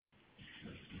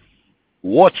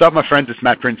What's up, my friends? It's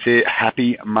Matt Prince here.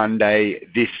 Happy Monday.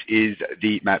 This is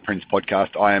the Matt Prince podcast.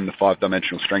 I am the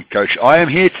five-dimensional strength coach. I am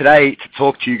here today to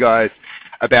talk to you guys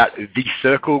about the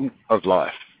circle of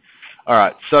life. All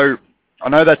right, so I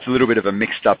know that's a little bit of a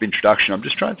mixed-up introduction. I'm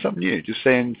just trying something new, just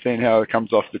seeing how it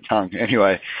comes off the tongue.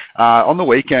 Anyway, on the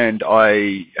weekend,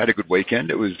 I had a good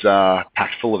weekend. It was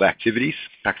packed full of activities,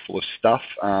 packed full of stuff.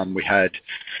 We had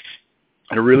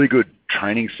a really good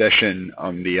training session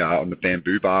on the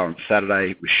Bamboo Bar on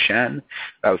Saturday with Shan.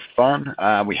 That was fun.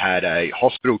 We had a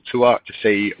hospital tour to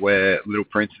see where little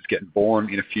Prince is getting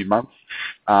born in a few months.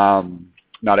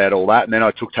 Nut out all that, and then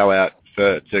I took Tal out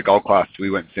to Gold Class.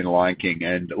 We went to see The Lion King,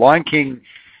 and Lion King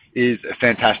is a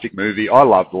fantastic movie. I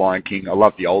love The Lion King. I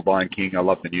love the old Lion King. I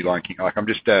love the new Lion King. Like, I'm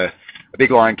just a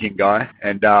big Lion King guy,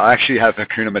 and I actually have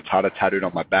Hakuna Matata tattooed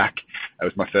on my back. That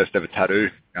was my first ever tattoo.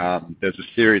 There's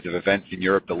a series of events in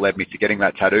Europe that led me to getting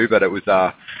that tattoo, but it was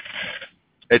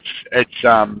it's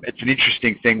an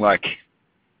interesting thing. Like,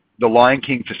 The Lion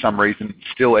King, for some reason,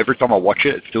 still every time I watch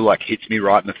it, it still like hits me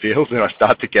right in the feels, and I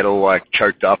start to get all like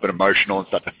choked up and emotional and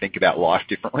start to think about life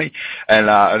differently. And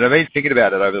I've been thinking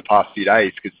about it over the past few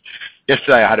days because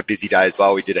yesterday I had a busy day as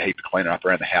well. We did a heap of cleaning up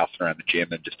around the house and around the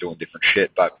gym and just doing different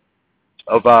shit. But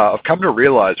I've come to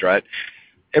realize, right,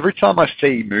 every time I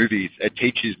see movies, it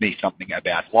teaches me something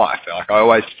about life. Like, I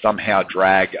always somehow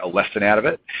drag a lesson out of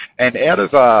it. And out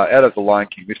of The Lion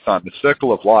King this time, the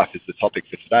circle of life is the topic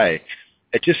for today.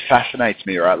 It just fascinates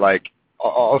me, right? Like,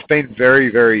 I've been very,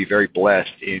 very, very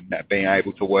blessed in being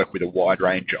able to work with a wide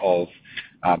range of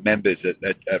members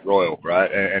at Royal,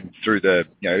 right? And through the,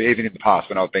 even in the past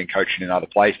when I've been coaching in other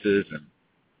places, and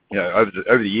over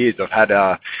the years, I've had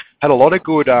a lot of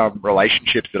good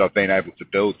relationships that I've been able to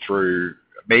build through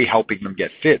me helping them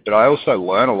get fit. But I also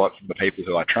learn a lot from the people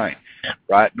who I train,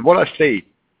 right? And what I see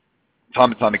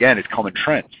time and time again is common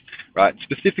trends, right?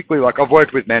 Specifically, like, I've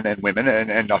worked with men and women,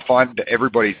 and I find that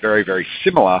everybody's very, very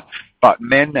similar, but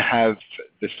men have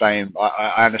the same.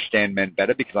 I understand men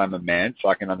better because I'm a man, so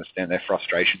I can understand their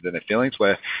frustrations and their feelings,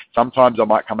 where sometimes I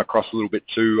might come across a little bit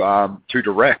too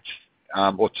direct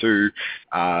or too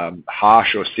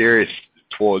harsh or serious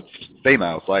towards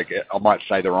females. Like, I might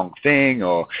say the wrong thing,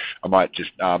 or I might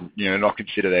just not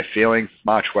consider their feelings as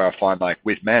much, where I find, like,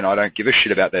 with men I don't give a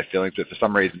shit about their feelings, but for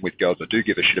some reason with girls I do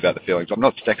give a shit about the feelings. I'm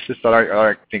not sexist. I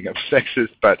don't think I'm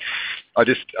sexist, but I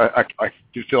just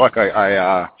feel like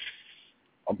I'm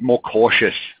more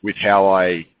cautious with how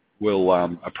I will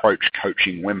approach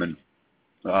coaching women.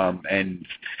 And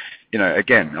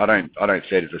again, I don't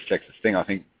see it as a sexist thing. I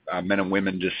think men and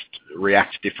women just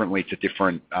react differently to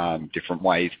different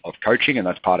ways of coaching, and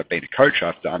that's part of being a coach. I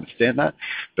have to understand that.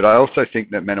 But I also think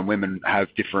that men and women have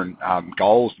different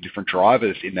goals, different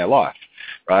drivers in their life,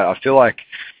 right? I feel like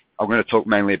I'm going to talk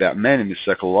mainly about men in this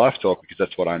circle of life talk because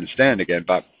that's what I understand again.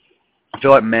 But I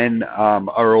feel like men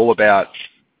are all about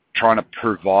trying to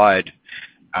provide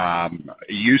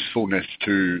usefulness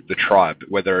to the tribe,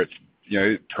 whether it's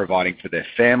providing for their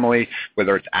family,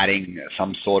 whether it's adding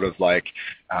some sort of like,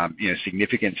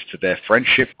 significance to their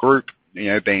friendship group,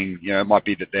 being, it might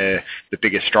be that they're the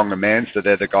biggest, stronger man, so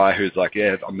they're the guy who's like,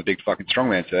 yeah, I'm the big fucking strong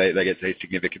man, so they get their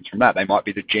significance from that. They might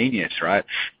be the genius, right?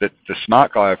 The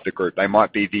smart guy of the group. They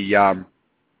might be the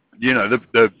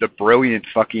brilliant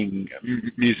fucking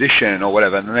musician or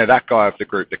whatever, and they're that guy of the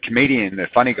group, the comedian, the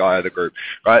funny guy of the group,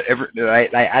 right?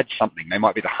 They add something. They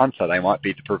might be the hunter, they might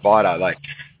be the provider. Like,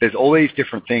 there's all these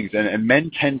different things, and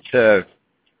men tend to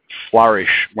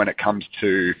flourish when it comes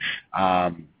to,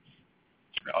 I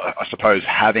suppose,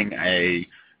 having a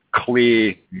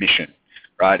clear mission,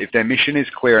 right? If their mission is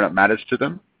clear and it matters to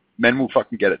them, men will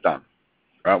fucking get it done.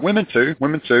 Right? Women too,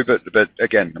 but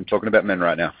again, I'm talking about men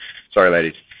right now. Sorry,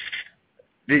 ladies.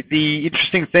 The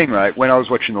interesting thing, right, when I was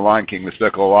watching The Lion King, The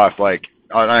Circle of Life, like,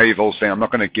 I know you've all seen, I'm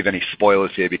not going to give any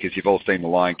spoilers here because you've all seen The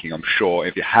Lion King, I'm sure.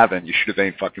 If you haven't, you should have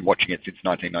been fucking watching it since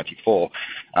 1994,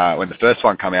 when the first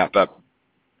one came out. But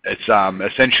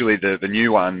it's essentially the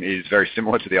new one is very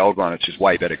similar to the old one. It's just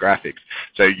way better graphics.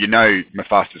 So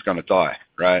Mufasa's going to die,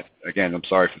 right? Again, I'm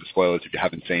sorry for the spoilers if you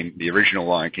haven't seen the original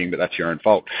Lion King, but that's your own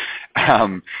fault.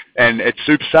 And it's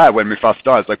super sad when Mufasa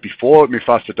dies. Like, before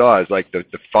Mufasa dies, like the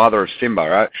father of Simba,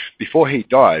 right? Before he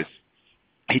dies,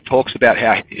 he talks about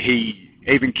how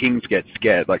even kings get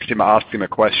scared. Like, Simba asks him a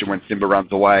question when Simba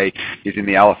runs away. He's in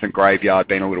the elephant graveyard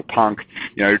being a little punk,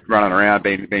 running around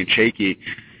being cheeky.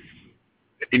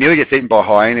 He nearly gets eaten by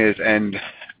hyenas, and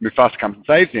Mufasa comes and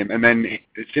saves him. And then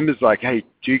Simba's like, hey,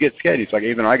 do you get scared? He's like,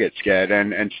 even I get scared.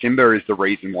 And Simba is the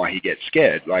reason why he gets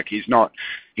scared. Like, he's not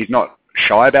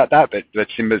shy about that, but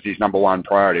Simba's his number one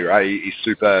priority, right? He's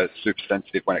super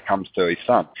sensitive when it comes to his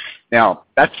son. Now,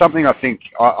 that's something I think,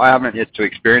 I haven't yet to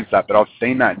experience that, but I've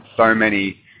seen that in so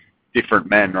many different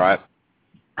men, right?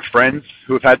 Friends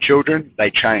who have had children, they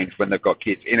change when they've got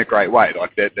kids in a great way.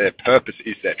 Like their purpose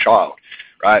is their child,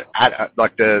 right?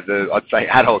 Like I'd say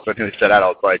adults, I nearly said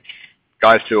adults, like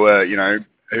guys who are,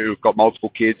 who've got multiple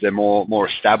kids, they're more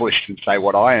established than say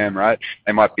what I am, right?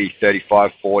 They might be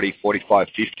 35, 40, 45,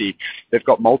 50. They've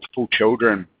got multiple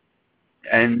children.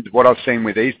 And what I've seen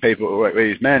with these people, with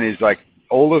these men, is like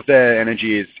all of their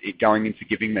energy is going into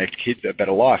giving their kids a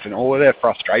better life. And all of their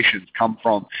frustrations come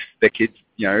from their kids,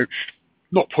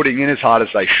 not putting in as hard as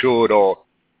they should, or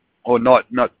not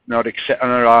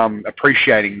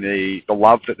appreciating the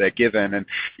love that they're given. And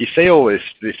you see all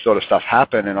this sort of stuff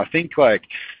happen. And I think like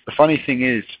the funny thing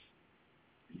is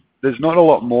there's not a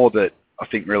lot more that I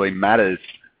think really matters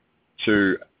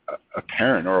to a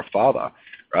parent or a father,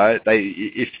 right?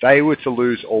 If they were to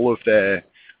lose all of their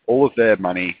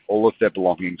money, all of their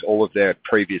belongings, all of their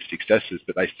previous successes,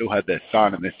 but they still had their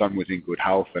son, and their son was in good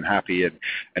health and happy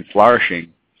and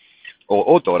flourishing,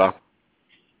 or daughter,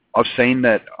 I've seen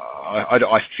that,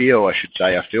 I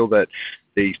feel that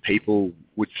these people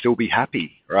would still be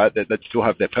happy, right? That they'd still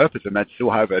have their purpose, and they'd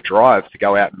still have a drive to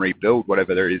go out and rebuild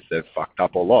whatever there is they've fucked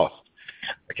up or lost.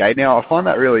 Okay, now I find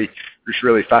that really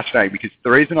fascinating, because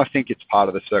the reason I think it's part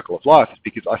of the circle of life is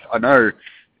because I know,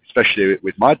 especially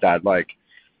with my dad, like,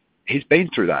 he's been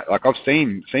through that. Like, I've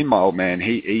seen my old man,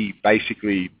 he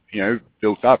basically,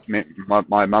 built up.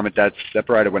 My mum and dad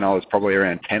separated when I was probably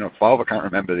around 10 or 12. I can't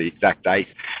remember the exact age,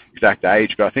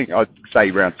 but I think I'd say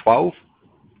around 12.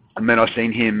 And then I've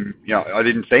seen him, I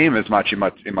didn't see him as much in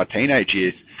my teenage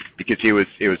years, because he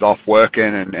was off working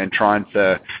and trying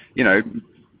to,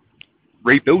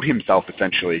 rebuild himself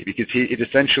essentially, because he'd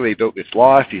essentially built this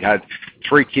life. He had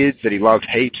 3 kids that he loved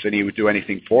heaps, and he would do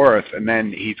anything for us. And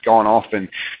then he's gone off and,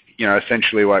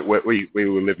 essentially, like, we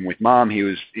were living with mum. He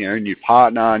was, new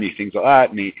partner, new things like that,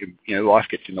 and life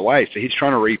gets in the way. So he's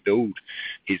trying to rebuild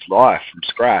his life from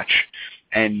scratch.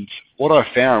 And what I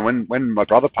found when my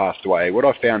brother passed away, what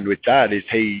I found with Dad is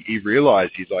he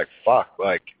realized, he's like, fuck,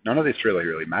 like, none of this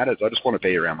really matters. I just want to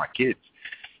be around my kids.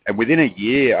 And within a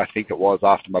year, I think it was,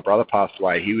 after my brother passed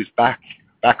away, he was back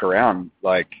around,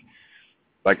 like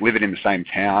living in the same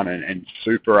town and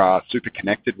super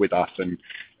connected with us. And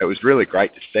it was really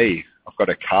great to see. I've got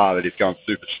a car that is going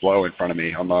super slow in front of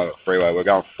me on the freeway. We're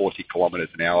going 40 kilometers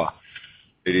an hour.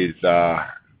 It is,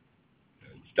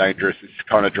 it's dangerous. It's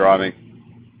kind of driving.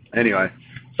 Anyway,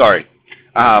 sorry.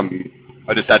 I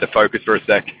just had to focus for a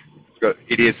sec. We've got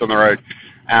idiots on the road.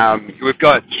 We've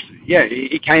got,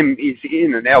 he's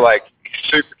in, and now, like,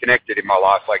 super connected in my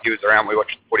life. Like, he was around, we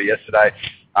watched footy yesterday,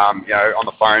 on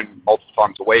the phone multiple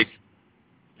times a week.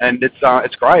 And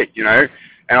it's great,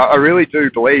 And I really do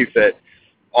believe that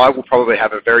I will probably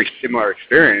have a very similar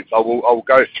experience. I will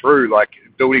go through, like,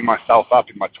 building myself up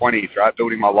in my 20s, right?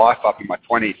 Building my life up in my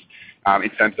 20s, in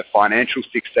terms of financial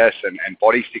success and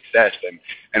body success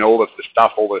and all of the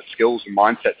stuff, all the skills and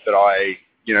mindsets that I,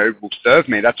 will serve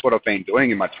me. That's what I've been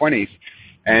doing in my 20s.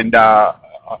 And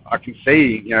I can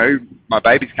see, my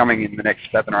baby's coming in the next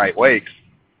 7 or 8 weeks.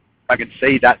 I can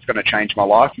see that's going to change my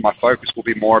life. My focus will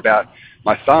be more about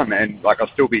my son, and, like,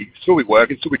 I'll still be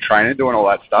working, still be training, doing all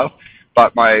that stuff.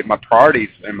 But my priorities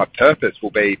and my purpose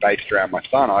will be based around my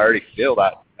son. I already feel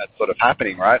that sort of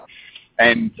happening, right?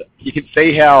 And you can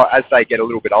see how, as they get a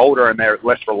little bit older and they're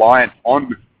less reliant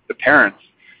on the parents,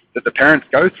 that the parents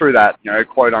go through that,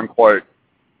 quote unquote,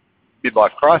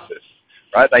 midlife crisis,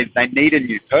 right? They need a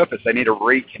new purpose. They need to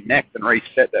reconnect and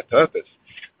reset their purpose.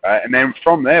 Right? And then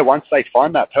from there, once they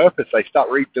find that purpose, they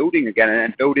start rebuilding again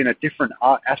and building a different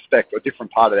aspect or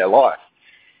different part of their life.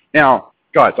 Now,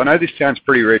 guys, I know this sounds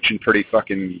pretty rich and pretty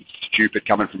fucking stupid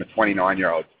coming from a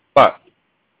 29-year-old, but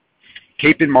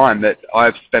keep in mind that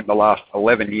I've spent the last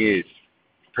 11 years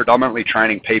predominantly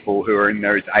training people who are in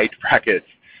those age brackets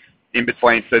in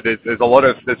between. So there's a lot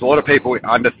of people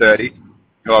under 30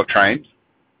 who I've trained,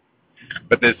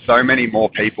 but there's so many more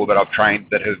people that I've trained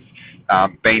that have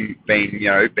being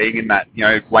in that,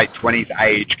 late 20s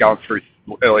age, going through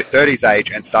early 30s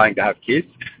age and starting to have kids,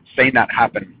 seen that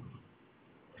happen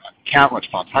countless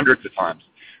times, hundreds of times,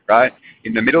 right?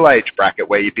 In the middle age bracket,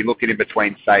 where you'd be looking in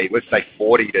between, let's say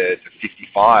 40 to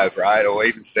 55, right? Or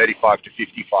even 35 to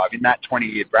 55, in that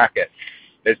 20-year bracket,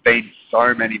 there's been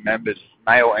so many members,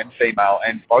 male and female,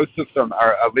 and both of them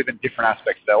are living different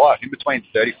aspects of their life. In between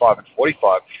 35 and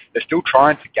 45, they're still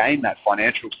trying to gain that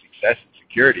financial success and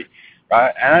security,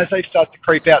 right? And as they start to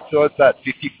creep out towards that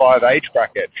 55 age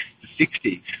bracket to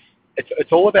 60,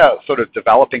 it's all about sort of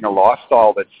developing a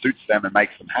lifestyle that suits them and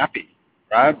makes them happy,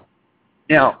 right?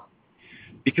 Now,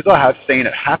 because I have seen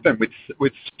it happen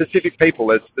with specific people,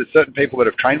 there's certain people that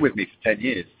have trained with me for 10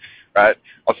 years, right?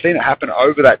 I've seen it happen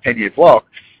over that 10-year block.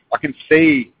 I can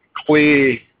see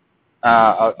clear,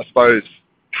 I suppose,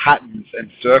 patterns and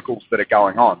circles that are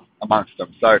going on amongst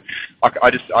them. So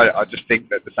I just think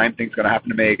that the same thing's going to happen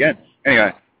to me again.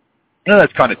 Anyway, I know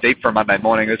that's kind of deep for a Monday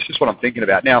morning. It's just what I'm thinking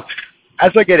about. Now,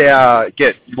 as I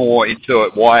get more into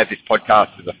it, why this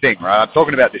podcast is a thing, right? I'm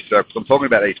talking about these circles. I'm talking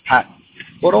about these patterns.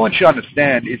 What I want you to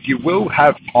understand is you will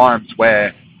have times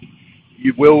where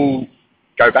you will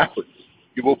go backwards.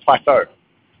 You will plateau.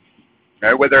 You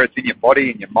know, whether it's in your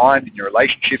body, in your mind, in your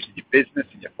relationships, in your business,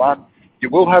 in your fun, you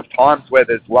will have times where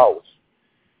there's lulls,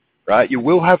 right? You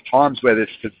will have times where there's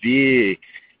severe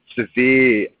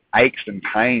aches and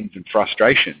pains and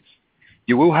frustrations.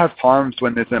 You will have times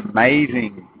when there's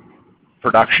amazing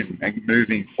production and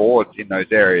moving forward in those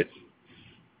areas.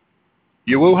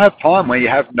 You will have time where you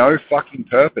have no fucking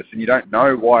purpose and you don't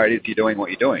know why it is you're doing what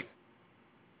you're doing,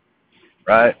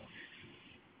 right?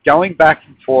 Going back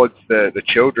towards the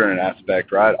children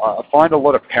aspect, right? I find a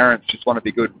lot of parents just want to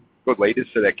be good leaders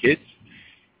for their kids,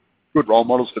 good role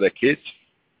models for their kids.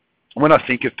 And when I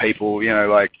think of people, you know,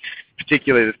 like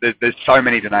particularly there's so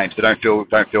many to name, so don't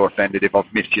feel offended if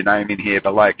I've missed your name in here.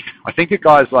 But like I think of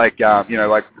guys like you know,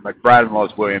 like Brad and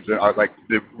Loz Williams, and like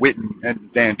the Witten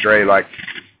and Dan Dree, like,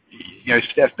 you know,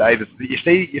 Steph Davis. You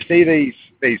see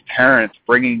these parents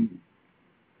bringing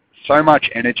so much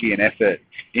energy and effort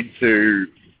into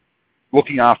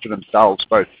looking after themselves,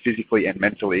 both physically and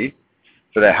mentally,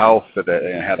 for their health, for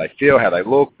how they feel, how they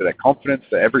look, for their confidence,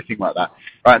 for everything like that.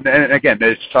 Right? And again,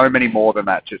 there's so many more than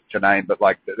that to name, but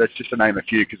like that's just to name a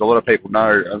few, because a lot of people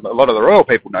know, a lot of the royal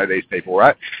people know these people,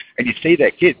 right? And you see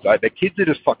their kids, like their kids are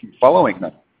just fucking following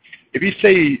them. If you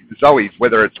see Zoe,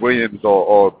 whether it's Williams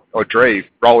or Dree,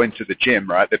 roll into the gym,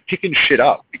 right, they're picking shit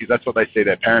up because that's what they see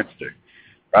their parents do,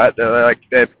 right?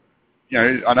 They're you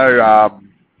know, I know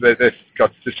they've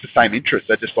got just the same interests.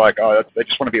 They're just like, oh, they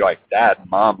just want to be like dad and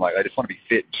mom. Like they just want to be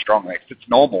fit and strong. Like it's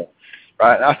normal,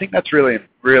 right? And I think that's really,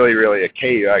 really, really a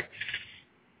key. Like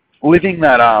living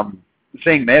that,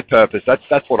 seeing their purpose.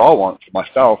 That's what I want for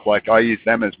myself. Like I use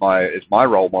them as my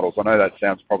role models. I know that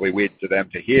sounds probably weird to them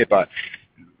to hear, but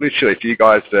literally for you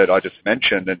guys that I just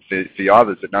mentioned, and for the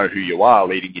others that know who you are,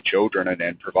 leading your children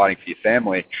and providing for your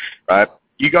family, right?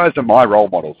 You guys are my role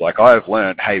models. Like I have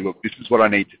learned, hey, look, this is what I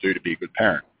need to do to be a good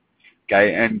parent.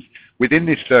 Okay, and within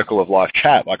this circle of life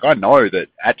chat, like I know that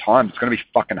at times it's going to be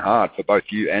fucking hard for both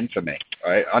you and for me.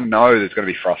 Right? I know there's going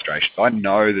to be frustrations. I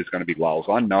know there's going to be lulls.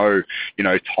 I know, you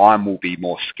know, time will be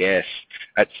more scarce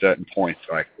at certain points,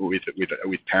 like with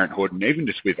parenthood and even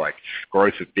just with like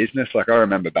growth of business. Like I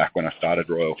remember back when I started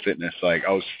Royal Fitness, like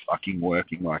I was fucking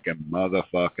working like a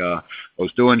motherfucker. I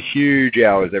was doing huge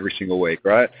hours every single week,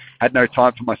 right? Had no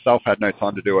time for myself. Had no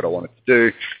time to do what I wanted to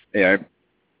do. You know.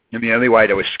 And the only way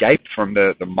to escape from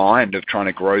the mind of trying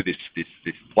to grow this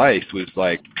place was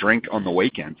like drink on the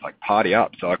weekends, like party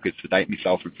up so I could sedate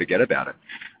myself and forget about it.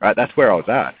 Right? That's where I was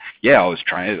at. Yeah, I was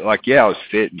trained, like, yeah, I was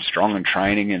fit and strong and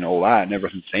training and all that and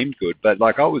everything seemed good, but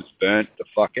like I was burnt the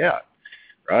fuck out.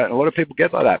 Right? And a lot of people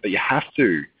get like that, but you have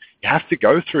to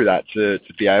go through that to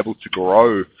be able to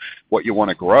grow what you want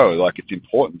to grow. Like it's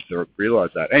important to realize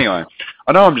that. Anyway,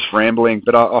 I know I'm just rambling,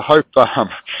 but I hope,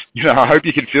 you know, I hope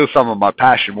you can feel some of my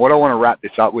passion. What I want to wrap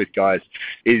this up with, guys,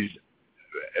 is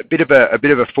a bit of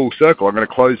a full circle. I'm going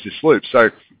to close this loop. So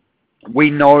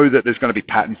we know that there's going to be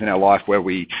patterns in our life where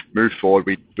we move forward,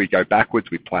 we go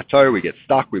backwards, we plateau, we get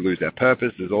stuck, we lose our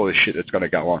purpose. There's all this shit that's going to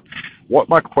go on. What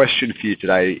my question for you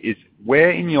today is,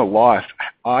 where in your life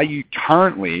are you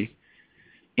currently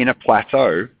in a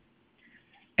plateau,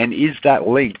 and is that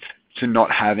linked to not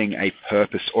having a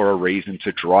purpose or a reason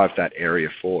to drive that area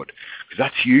forward? Because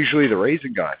that's usually the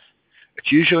reason, guys.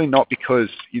 It's usually not because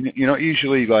you're not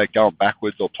usually like going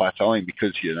backwards or plateauing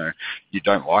because, you know, you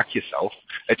don't like yourself.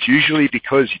 It's usually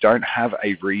because you don't have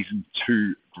a reason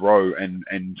to grow and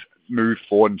move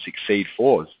forward and succeed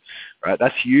forward, right?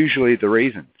 That's usually the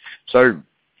reason. So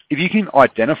if you can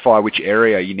identify which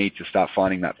area you need to start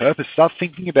finding that purpose, start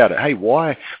thinking about it. Hey,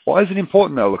 why is it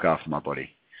important that I look after my body?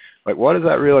 Like, why does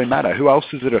that really matter? Who else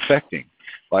is it affecting?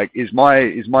 Like, is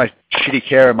my shitty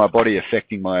care of my body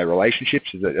affecting my relationships?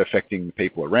 Is it affecting the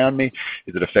people around me?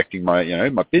 Is it affecting my, you know,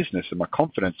 my business and my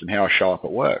confidence and how I show up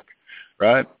at work,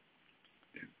 right?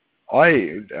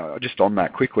 Just on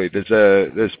that quickly,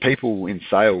 there's people in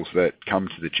sales that come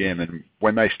to the gym, and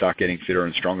when they start getting fitter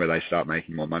and stronger, they start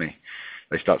making more money.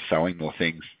 They start selling more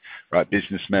things, right?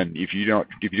 Businessmen, if you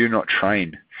do not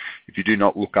train, if you do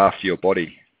not look after your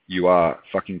body, you are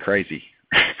fucking crazy.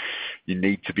 You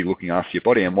need to be looking after your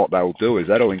body, and what that will do is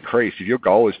that'll increase. If your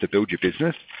goal is to build your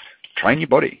business, train your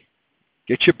body.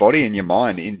 Get your body and your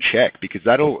mind in check, because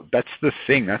that's the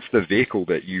thing. That's the vehicle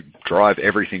that you drive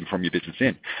everything from your business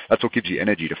in. That's what gives you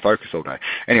energy to focus all day.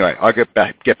 Anyway, I get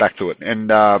back to it.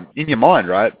 And in your mind,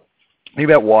 right? Think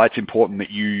about why it's important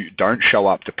that you don't show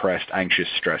up depressed, anxious,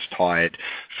 stressed, tired,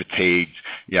 fatigued,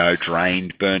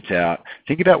 drained, burnt out.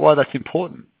 Think about why that's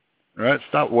important. Right?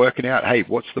 Start working out, hey,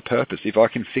 what's the purpose? If I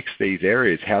can fix these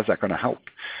areas, how's that going to help?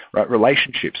 Right?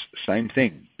 Relationships, same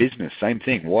thing. Business, same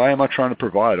thing. Why am I trying to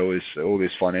provide all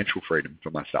this financial freedom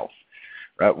for myself?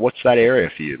 Right? What's that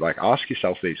area for you? Like, ask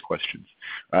yourself these questions.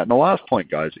 Right? And the last point,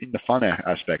 guys, in the fun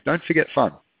aspect, don't forget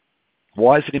fun.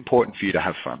 Why is it important for you to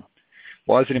have fun?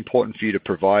 Why is it important for you to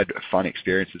provide fun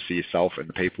experiences for yourself and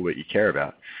the people that you care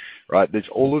about? Right? There's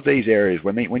all of these areas.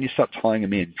 When you start tying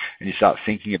them in and you start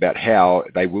thinking about how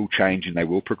they will change and they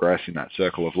will progress in that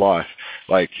circle of life,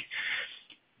 like,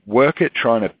 work at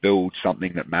trying to build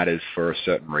something that matters for a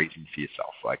certain reason for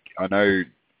yourself. Like, I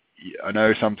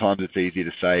know sometimes it's easier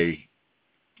to say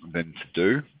than to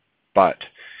do, but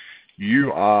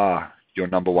you are your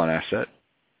number one asset.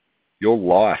 Your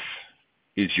life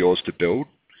is yours to build.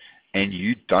 And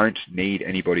you don't need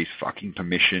anybody's fucking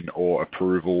permission or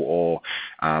approval or,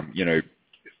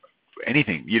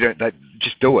 anything.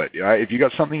 Just do it. Right? If you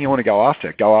got something you want to go after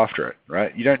it.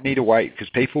 Right? You don't need to wait, because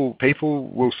people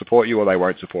will support you or they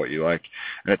won't support you. And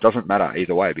it doesn't matter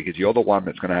either way, because you're the one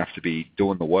that's going to have to be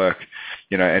doing the work,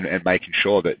 and making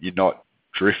sure that you're not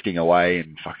drifting away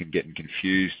and fucking getting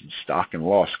confused and stuck and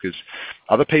lost, because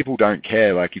other people don't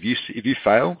care. Like, if you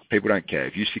fail, people don't care.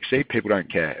 If you succeed, people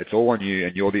don't care. It's all on you,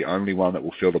 and you're the only one that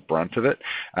will feel the brunt of it.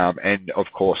 And of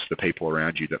course, the people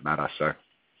around you that matter. So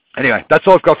anyway, that's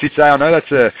all I've got for you today. I know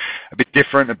that's a bit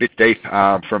different, a bit deep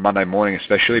for a Monday morning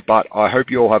especially, but I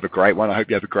hope you all have a great one. I hope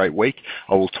you have a great week.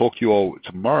 I will talk to you all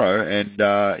tomorrow, and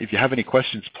if you have any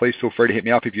questions, please feel free to hit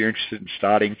me up. If you're interested in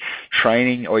starting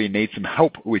training or you need some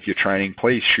help with your training,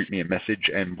 please shoot me a message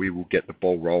and we will get the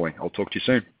ball rolling. I'll talk to you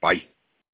soon. Bye.